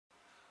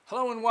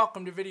Hello and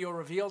welcome to Video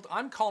Revealed.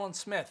 I'm Colin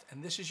Smith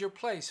and this is your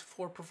place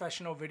for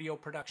professional video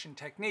production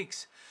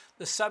techniques.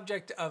 The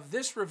subject of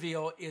this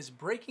reveal is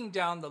breaking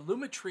down the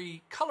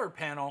Lumetri Color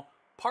panel,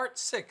 part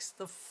 6,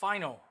 the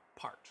final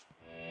part.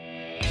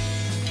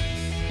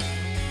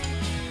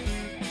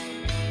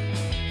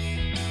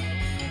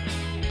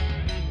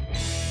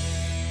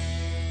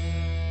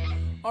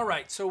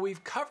 Alright, so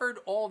we've covered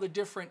all the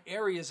different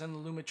areas in the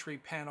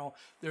Lumetri panel.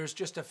 There's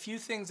just a few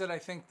things that I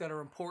think that are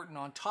important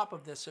on top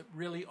of this that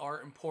really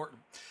are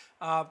important.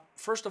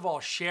 First of all,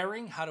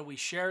 sharing. How do we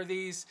share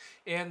these?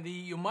 And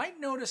you might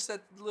notice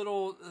that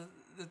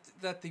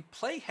that the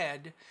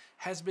playhead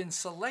has been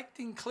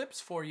selecting clips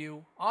for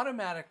you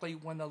automatically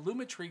when the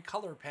Lumetri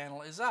Color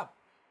panel is up.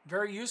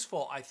 Very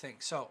useful, I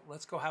think. So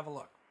let's go have a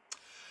look.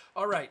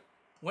 Alright,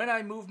 when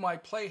I move my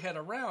playhead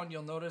around,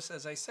 you'll notice,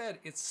 as I said,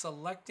 it's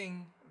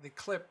selecting the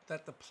clip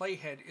that the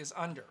playhead is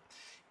under.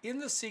 In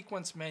the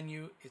sequence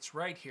menu, it's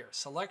right here.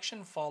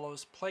 Selection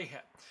follows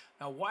playhead.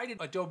 Now, why did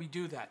Adobe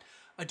do that?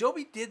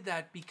 Adobe did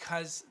that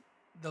because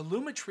the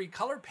Lumetri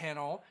Color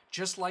panel,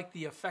 just like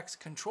the effects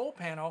control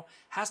panel,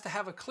 has to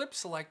have a clip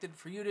selected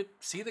for you to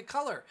see the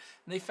color.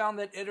 And they found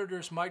that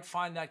editors might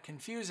find that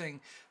confusing,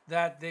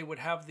 that they would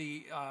have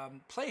the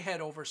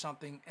playhead over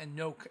something and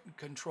no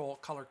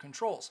color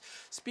controls.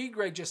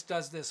 SpeedGrade just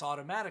does this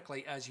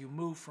automatically as you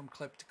move from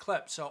clip to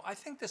clip. So I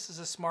think this is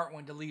a smart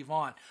one to leave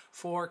on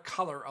for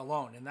color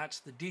alone, and that's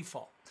the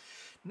default.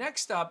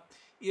 Next up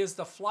is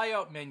the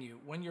flyout menu.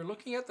 When you're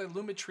looking at the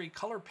Lumetri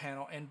Color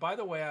panel, and by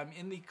the way, I'm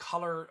in the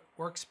color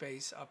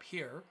workspace up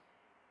here,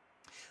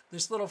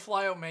 this little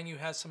flyout menu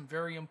has some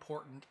very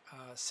important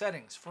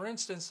settings. For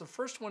instance, the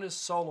first one is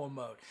solo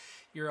mode.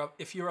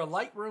 If you're a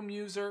Lightroom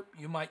user,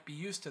 you might be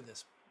used to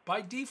this.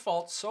 By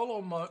default,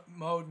 solo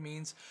mode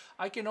means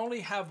I can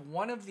only have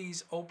one of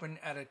these open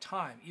at a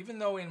time. Even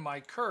though in my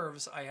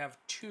curves I have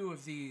two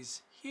of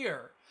these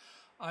here,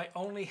 I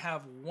only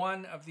have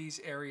one of these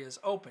areas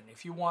open.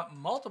 If you want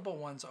multiple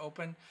ones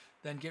open,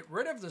 then get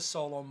rid of the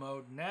solo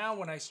mode. Now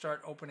when I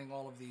start opening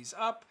all of these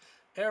up,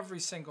 every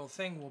single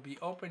thing will be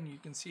open. You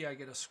can see I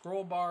get a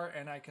scroll bar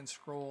and I can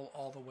scroll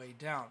all the way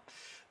down.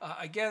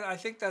 Again, I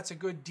think that's a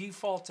good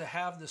default to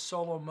have the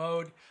solo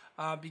mode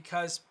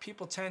because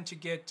people tend to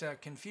get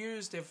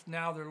confused if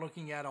now they're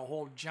looking at a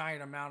whole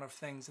giant amount of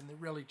things and they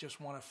really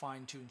just want to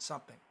fine tune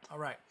something. All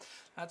right,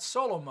 that's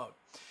solo mode.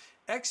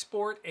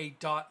 Export a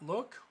dot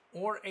look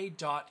or a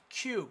dot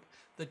cube.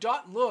 The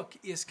dot look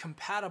is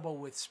compatible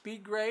with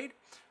SpeedGrade,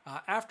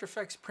 After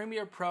Effects,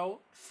 Premiere Pro,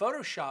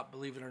 Photoshop,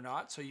 believe it or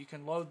not, so you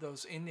can load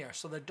those in there.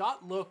 So the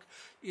dot look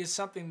is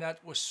something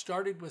that was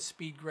started with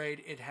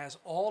SpeedGrade. It has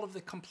all of the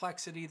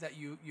complexity that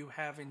you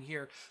have in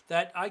here,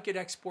 that I could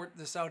export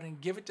this out and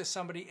give it to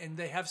somebody and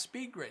they have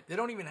SpeedGrade. They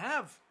don't even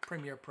have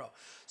Premiere Pro.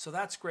 So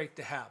that's great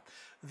to have.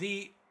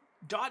 The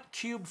dot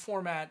cube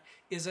format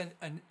is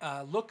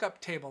a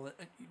lookup table.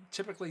 You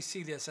typically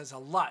see this as a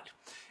LUT.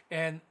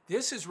 And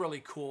this is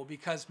really cool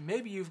because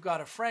maybe you've got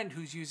a friend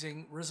who's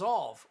using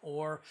Resolve,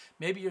 or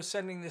maybe you're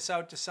sending this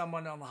out to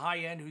someone on the high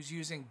end who's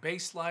using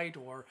Baselight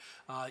or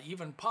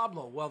even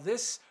Pablo. Well,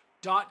 this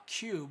dot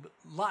cube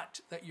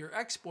LUT that you're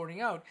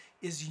exporting out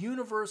is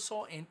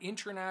universal and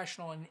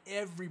international, and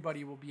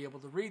everybody will be able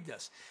to read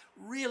this.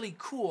 Really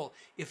cool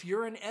if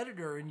you're an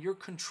editor and you're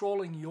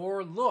controlling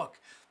your look,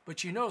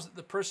 but you know that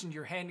the person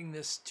you're handing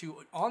this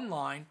to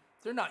online,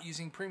 they're not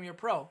using Premiere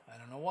Pro. I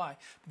don't know why.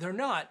 They're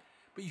not,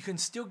 but you can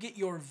still get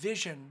your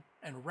vision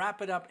and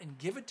wrap it up and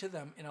give it to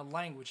them in a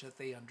language that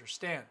they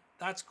understand.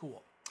 That's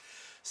cool.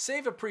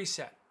 Save a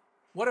preset.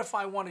 What if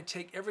I want to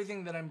take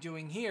everything that I'm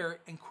doing here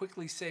and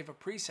quickly save a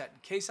preset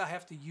in case I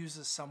have to use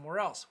this somewhere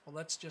else? Well,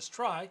 let's just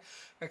try.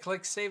 I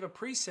click Save a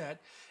Preset,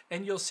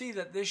 and you'll see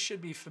that this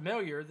should be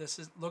familiar. This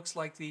looks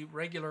like the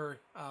regular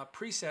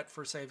preset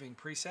for saving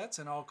presets,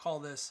 and I'll call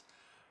this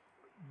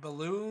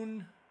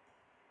Balloon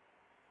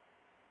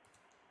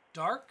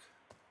Dark.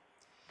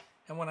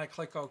 And when I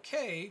click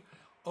OK,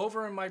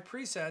 over in my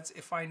presets,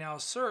 if I now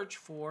search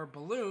for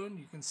balloon,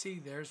 you can see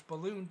there's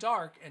Balloon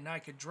Dark, and I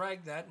could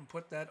drag that and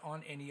put that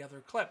on any other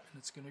clip, and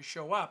it's going to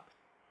show up.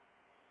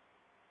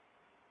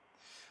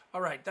 All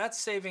right, that's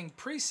saving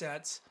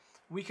presets.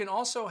 We can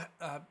also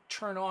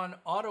turn on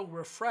auto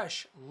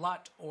refresh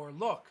LUT or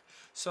look,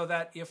 so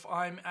that if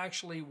I'm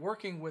actually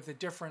working with a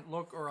different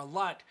look or a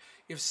LUT,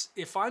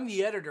 if I'm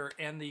the editor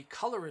and the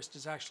colorist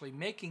is actually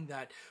making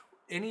that,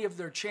 any of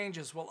their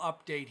changes will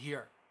update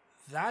here.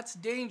 That's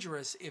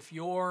dangerous if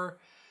you're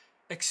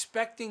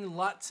expecting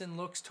LUTs and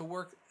looks to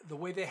work the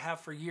way they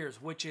have for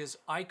years, which is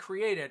I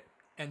create it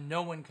and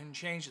no one can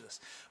change this.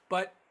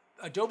 But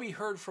Adobe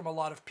heard from a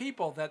lot of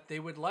people that they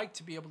would like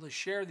to be able to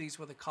share these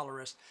with a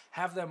colorist,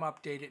 have them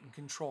update it and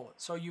control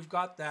it. So you've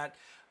got that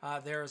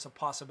there as a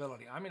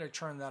possibility. I'm going to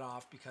turn that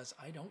off because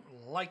I don't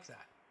like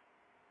that.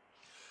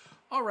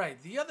 All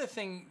right, the other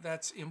thing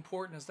that's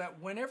important is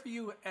that whenever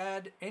you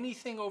add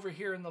anything over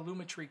here in the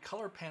Lumetri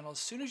Color panel, as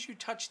soon as you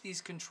touch these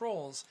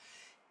controls,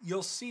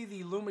 you'll see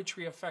the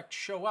Lumetri effect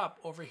show up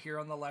over here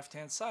on the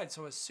left-hand side.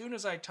 So as soon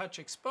as I touch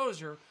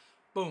exposure,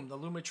 boom, the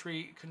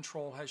Lumetri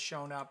control has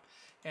shown up,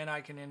 and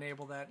I can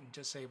enable that and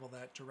disable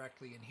that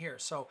directly in here.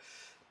 So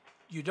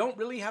you don't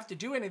really have to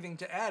do anything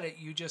to add it.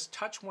 You just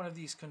touch one of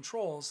these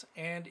controls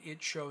and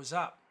it shows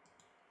up.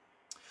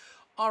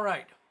 All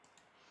right.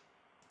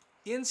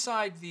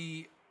 Inside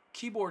the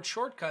keyboard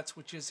shortcuts,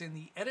 which is in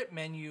the edit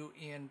menu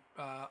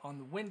on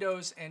the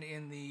Windows and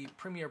in the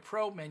Premiere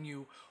Pro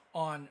menu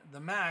on the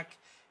Mac,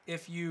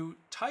 if you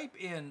type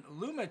in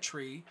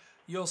Lumetri,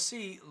 you'll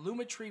see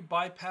Lumetri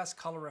bypass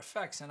color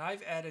effects, and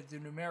I've added the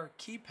numeric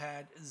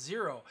keypad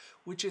 0,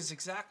 which is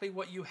exactly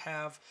what you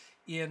have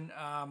in,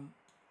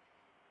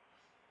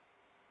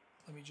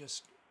 let me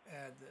just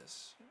add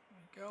this, there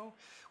we go,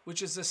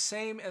 which is the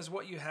same as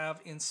what you have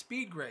in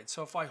SpeedGrade.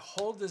 So if I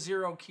hold the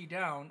 0 key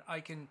down,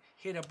 I can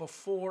hit a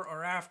before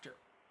or after,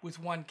 with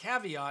one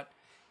caveat: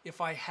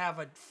 if I have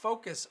a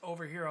focus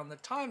over here on the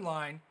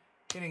timeline,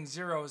 hitting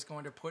 0 is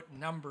going to put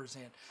numbers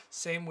in.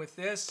 Same with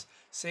this,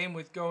 same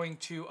with going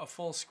to a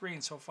full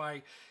screen. So if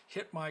I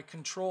hit my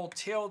control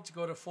tilde to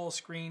go to full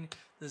screen,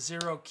 the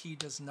 0 key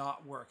does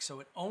not work. So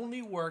it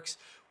only works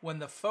when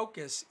the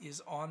focus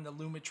is on the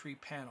Lumetri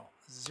panel.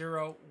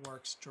 0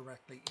 works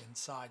directly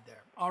inside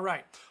there. All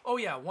right. Oh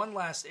yeah, one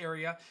last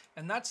area,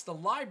 and that's the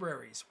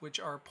libraries, which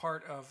are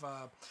part of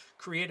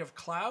Creative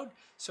Cloud.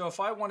 So if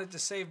I wanted to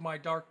save my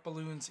dark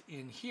balloons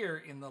in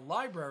here in the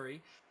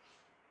library,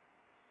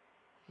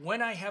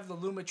 when I have the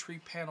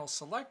Lumetri panel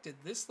selected,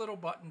 this little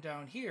button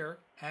down here,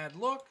 Add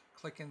Look,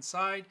 click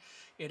inside,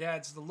 it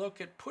adds the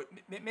look,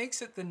 it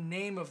makes it the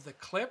name of the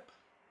clip.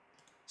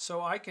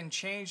 So I can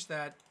change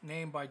that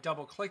name by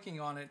double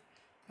clicking on it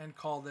and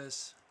call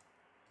this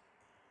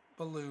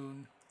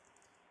Balloon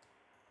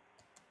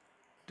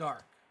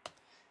Dark.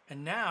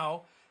 And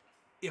now,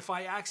 if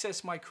I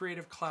access my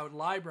Creative Cloud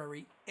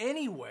library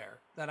anywhere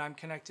that I'm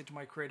connected to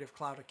my Creative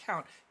Cloud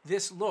account,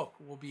 this look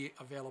will be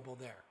available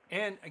there.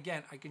 And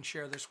again, I can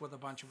share this with a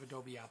bunch of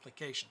Adobe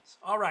applications.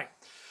 All right,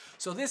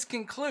 so this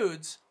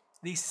concludes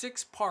the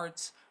 6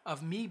 parts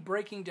of me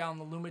breaking down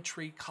the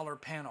Lumetri Color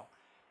panel.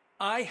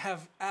 I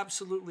have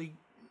absolutely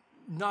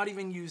not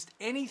even used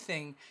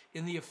anything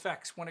in the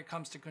effects when it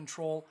comes to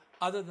control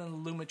other than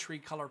the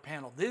Lumetri Color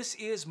panel. This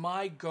is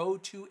my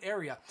go-to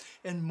area,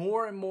 and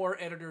more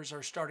editors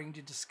are starting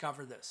to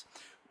discover this.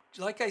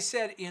 Like I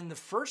said in the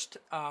first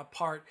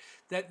part,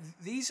 that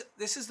this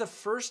is the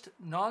first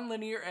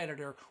nonlinear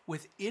editor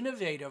with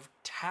innovative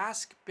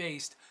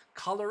task-based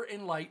color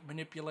and light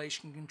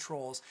manipulation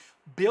controls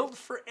built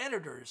for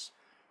editors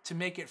to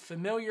make it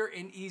familiar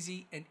and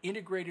easy and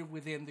integrated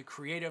within the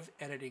creative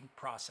editing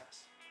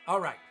process. All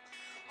right.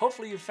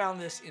 Hopefully you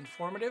found this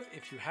informative.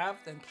 If you have,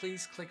 then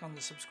please click on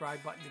the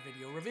subscribe button to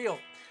Video Revealed.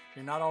 If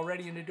you're not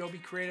already an Adobe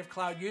Creative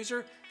Cloud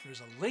user, there's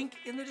a link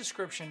in the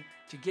description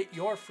to get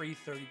your free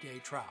 30-day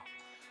trial.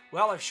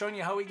 Well, I've shown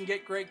you how we can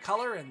get great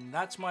color, and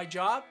that's my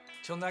job.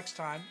 Till next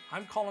time,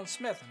 I'm Colin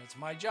Smith, and it's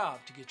my job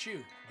to get you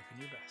looking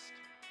your best.